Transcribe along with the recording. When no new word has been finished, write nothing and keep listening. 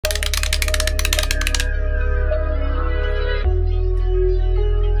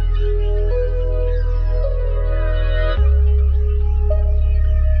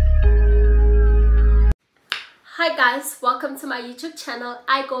guys, welcome to my YouTube channel.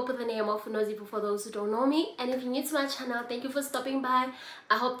 I go by the name of Nosy for those who don't know me, and if you're new to my channel, thank you for stopping by.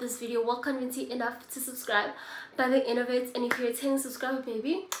 I hope this video will convince you enough to subscribe by the end of it. And if you're a 10 subscriber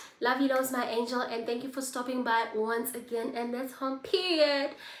baby, love you loves my angel, and thank you for stopping by once again. And that's home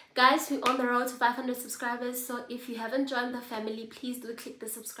period. Guys, we're on the road to 500 subscribers, so if you haven't joined the family, please do click the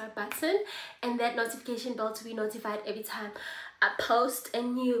subscribe button and that notification bell to be notified every time I post a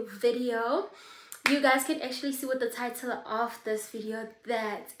new video. You guys can actually see with the title of this video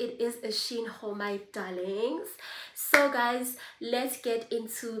that it is a Shein haul, my darlings. So guys, let's get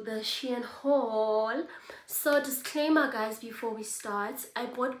into the Shein haul. So disclaimer guys, before we start, I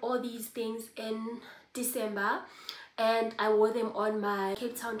bought all these things in December and I wore them on my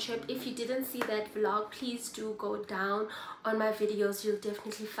Cape Town trip. If you didn't see that vlog, please do go down on my videos, you'll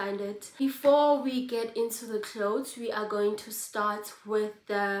definitely find it. Before we get into the clothes, we are going to start with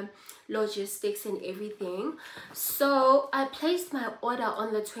the logistics and everything. So I placed my order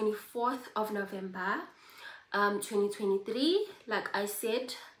on the 24th of November 2023. Like I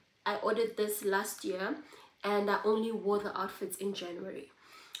said, I ordered this last year and I only wore the outfits in January.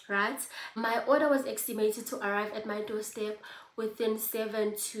 Right, my order was estimated to arrive at my doorstep within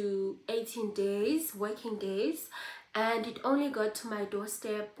 7 to 18 days, working days, and it only got to my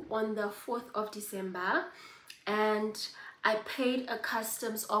doorstep on the 4th of December, and I paid a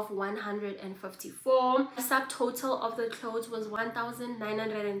customs of 154. The subtotal of the clothes was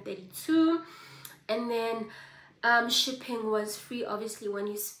 1,932, and then shipping was free, obviously, when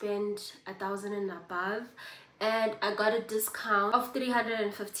you spend 1,000 and above. And I got a discount of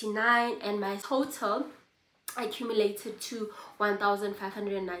 359, and my total accumulated to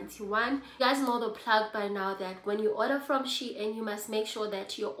 1,591. You guys know the plug by now that when you order from Shein, you must make sure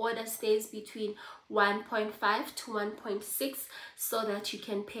that your order stays between 1.5 to 1.6 so that you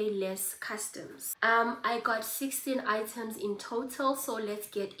can pay less customs. I got 16 items in total, so let's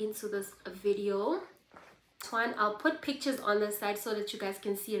get into this video. One, I'll put pictures on the side so that you guys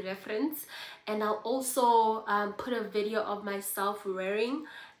can see a reference, and I'll also put a video of myself wearing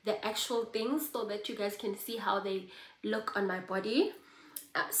the actual things so that you guys can see how they look on my body.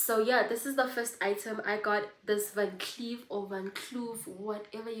 So yeah, this is the first item. I got this Van Cleef or Van Cleef,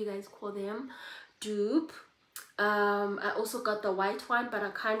 whatever you guys call them, dupe. I also got the white one, but I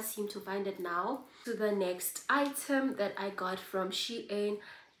can't seem to find it now. So the next item that I got from Shein,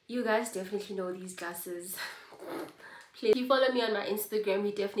 you guys definitely know these glasses. Please, if you follow me on my Instagram,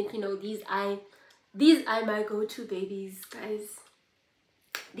 you definitely know these are my go-to babies, guys.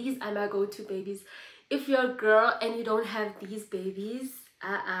 These are my go-to babies. If you're a girl and you don't have these babies,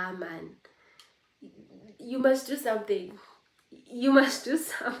 man, you must do something. You must do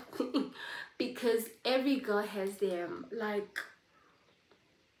something, because every girl has them. Like,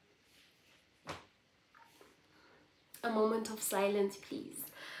 a moment of silence, please.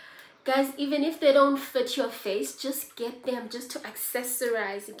 Guys, even if they don't fit your face, just get them just to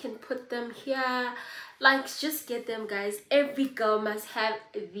accessorize. You can put them here, like, just get them, guys. Every girl must have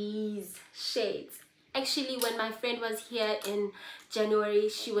these shades. Actually, when my friend was here in January,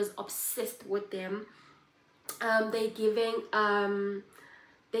 she was obsessed with them. They're giving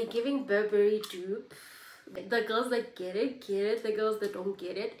Burberry dupe. The girls that get it, get it. The girls that don't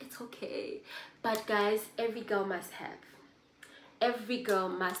get it, it's okay. But guys, every girl must have. Every girl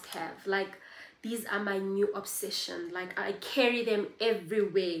must have. Like, these are my new obsession. Like, I carry them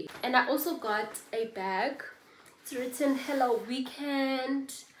everywhere. And I also got a bag. It's written Hello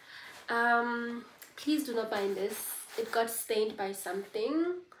Weekend. Please do not buy this. It got stained by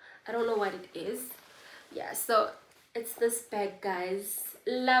something. I don't know what it is. Yeah, so it's this bag, guys.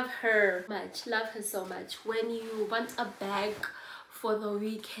 Love her much. Love her so much. When you want a bag for the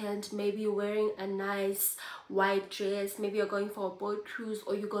weekend, maybe you're wearing a nice white dress, maybe you're going for a boat cruise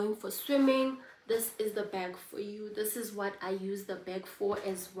or you're going for swimming, this is the bag for you. This is what I use the bag for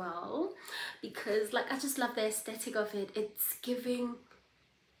as well, because like I just love the aesthetic of it. It's giving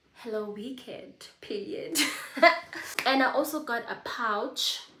Hello Weekend, period. And I also got a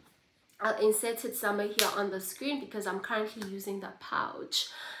pouch. I'll insert it somewhere here on the screen because I'm currently using the pouch.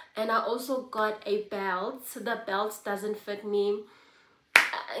 And I also got a belt. So the belt doesn't fit me,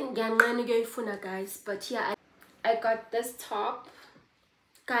 guys, but yeah, I got this top.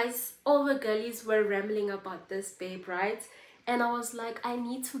 Guys, all the girlies were rambling about this babe, right? And I was like, I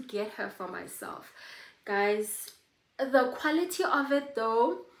need to get her for myself. Guys, the quality of it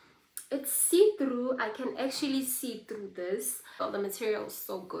though, it's see-through. I can actually see through this. Oh, the material is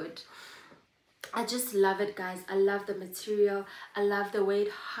so good. I just love it, guys. I love the material. I love the way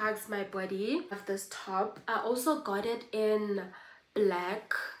it hugs my body. I love this top. I also got it in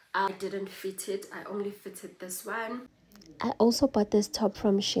black. I didn't fit it. I only fitted this one. I also bought this top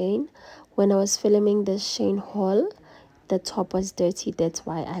from Shein. When I was filming this Shein haul, the top was dirty. That's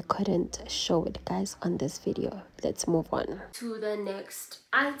why I couldn't show it, guys, on this video. Let's move on to the next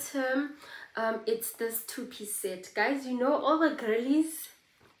item. It's this two-piece set. Guys, you know all the girlies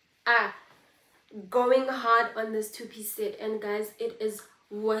are going hard on this two-piece set, and guys, it is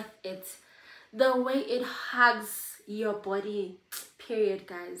worth it. The way it hugs your body, period,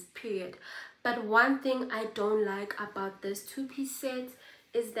 guys, period. But one thing I don't like about this two-piece set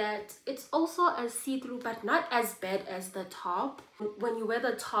is that it's also a see-through, but not as bad as the top. When you wear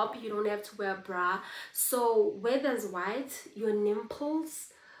the top, you don't have to wear a bra, so where there's white, your nipples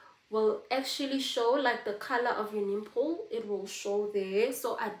will actually show, like the color of your nipple, it will show there.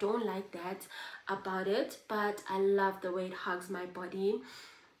 So I don't like that about it, but I love the way it hugs my body.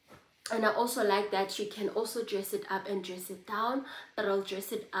 And I also like that you can also dress it up and dress it down, but I'll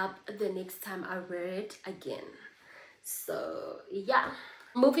dress it up the next time I wear it again. So yeah,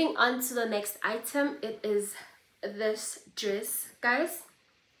 moving on to the next item. It is this dress, guys.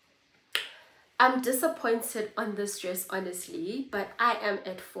 I'm disappointed on this dress, honestly, but I am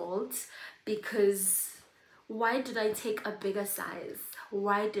at fault because why did I take a bigger size?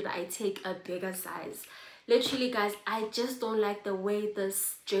 Why did I take a bigger size? Literally, guys, I just don't like the way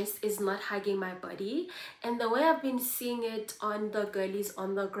this dress is not hugging my body, and the way I've been seeing it on the girlies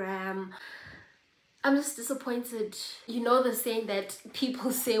on the gram. I'm just disappointed. You know the saying that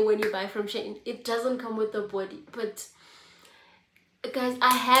people say when you buy from Shein, it doesn't come with the body, but guys,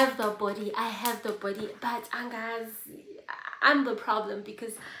 I have the body, but guys, I'm the problem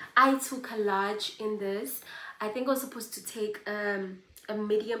because I took a large in this. I think I was supposed to take a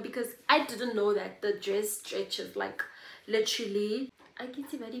medium because I didn't know that the dress stretches, like literally. I can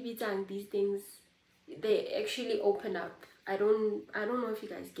see these things, they actually open up. I don't know if you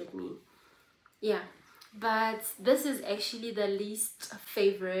guys get me. Yeah, but this is actually the least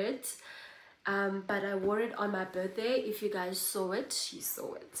favorite. But I wore it on my birthday. If you guys saw it, you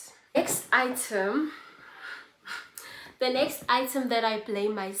saw it. Next item. The next item that I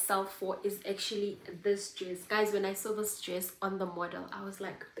blame myself for is actually this dress. Guys, when I saw this dress on the model, I was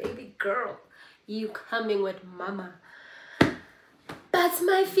like, baby girl, you coming with mama. But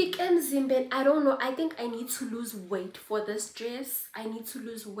my feet and zimben, I don't know. I think I need to lose weight for this dress. I need to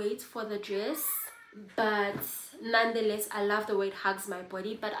lose weight for the dress. But nonetheless, I love the way it hugs my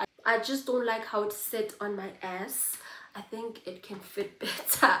body. But I just don't like how it's set on my ass. I think it can fit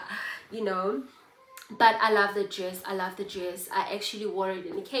better, you know. But I love the dress. I love the dress. I actually wore it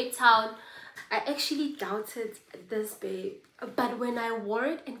in Cape Town. I actually doubted this, babe. But when I wore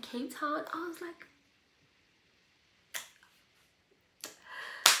it in Cape Town, I was like,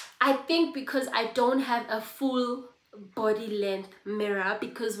 I think because I don't have a full body length mirror,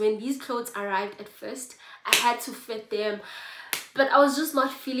 because when these clothes arrived at first, I had to fit them. But I was just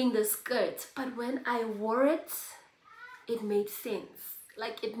not feeling the skirt. But when I wore it, it made sense.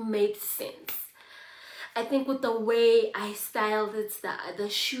 Like, it made sense. I think with the way I styled it, the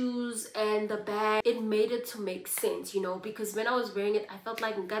shoes and the bag, it made it to make sense, you know, because when I was wearing it, I felt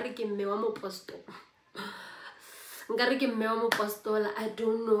like I don't know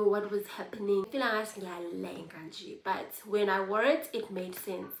what was happening. But when I wore it, it made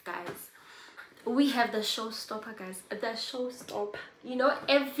sense, guys. We have the showstopper, guys. The showstopper. You know,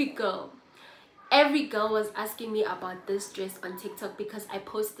 every girl was asking me about this dress on TikTok because I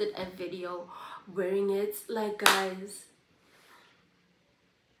posted a video wearing it. Like, guys,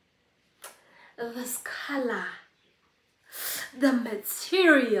 this color, the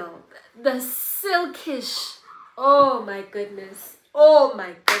material, the silkish, oh my goodness, oh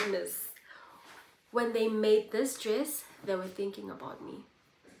my goodness. When they made this dress, they were thinking about me,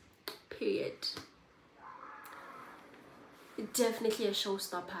 period. Definitely a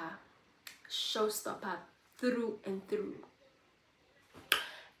showstopper through and through.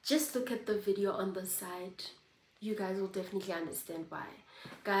 Just look at the video on the side. You guys will definitely understand why,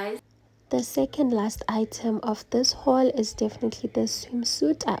 guys. The second last item of this haul is definitely the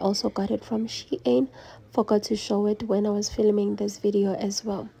swimsuit. I also got it from Shein. Forgot to show it when I was filming this video as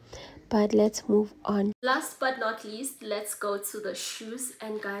well. But let's move on. Last but not least, let's go to the shoes.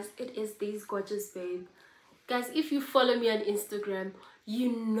 And guys, it is these gorgeous babe. Guys, if you follow me on Instagram,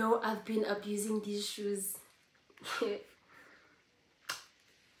 you know I've been abusing these shoes.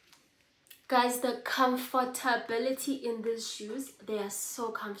 Guys, the comfortability in these shoes, they are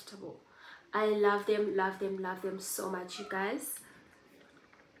so comfortable. I love them, love them, love them so much, you guys.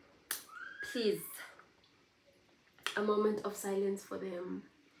 Please, a moment of silence for them.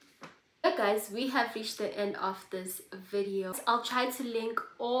 Yeah, guys, we have reached the end of this video. I'll try to link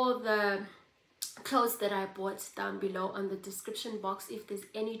all the clothes that I bought down below on the description box. If there's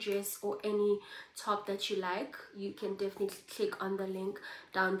any dress or any top that you like, you can definitely click on the link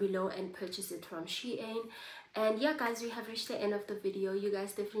down below and purchase it from Shein. And yeah guys, we have reached the end of the video. You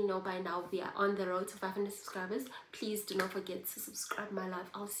guys definitely know by now we are on the road to 500 subscribers. Please do not forget to subscribe, my love.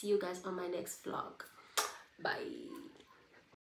 I'll see you guys on my next vlog. Bye.